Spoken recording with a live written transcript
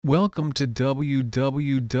Welcome to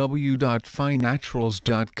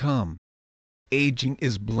www.phinaturals.com. Aging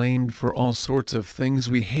is blamed for all sorts of things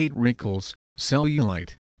we hate: wrinkles,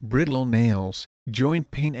 cellulite, brittle nails, joint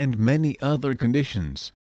pain and many other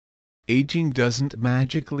conditions. Aging doesn't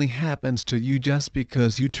magically happen to you just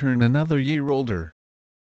because you turn another year older.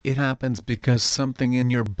 It happens because something in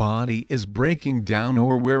your body is breaking down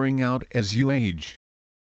or wearing out as you age.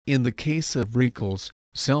 In the case of wrinkles,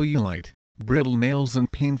 cellulite, brittle nails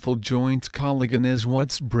and painful joints, collagen is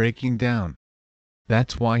what's breaking down.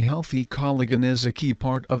 That's why healthy collagen is a key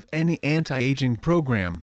part of any anti-aging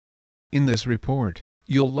program. In this report,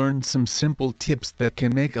 you'll learn some simple tips that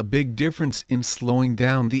can make a big difference in slowing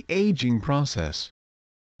down the aging process,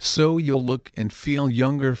 so you'll look and feel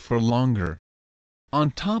younger for longer. On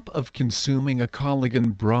top of consuming a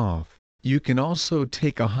collagen broth, you can also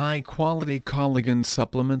take a high-quality collagen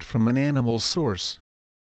supplement from an animal source.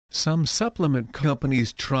 Some supplement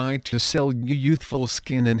companies try to sell you youthful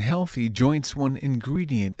skin and healthy joints one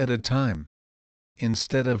ingredient at a time.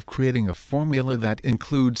 Instead of creating a formula that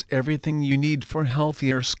includes everything you need for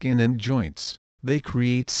healthier skin and joints, they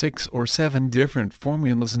create 6 or 7 different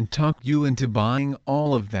formulas and talk you into buying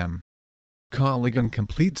all of them. Collagen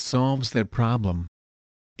Complete solves that problem.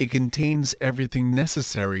 It contains everything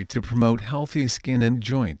necessary to promote healthy skin and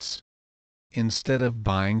joints. Instead of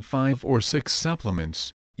buying 5 or 6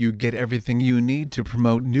 supplements, you get everything you need to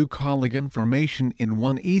promote new collagen formation in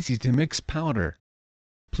one easy-to-mix powder.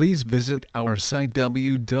 Please visit our site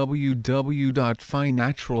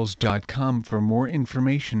www.phinaturals.com for more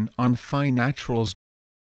information on Phi Naturals.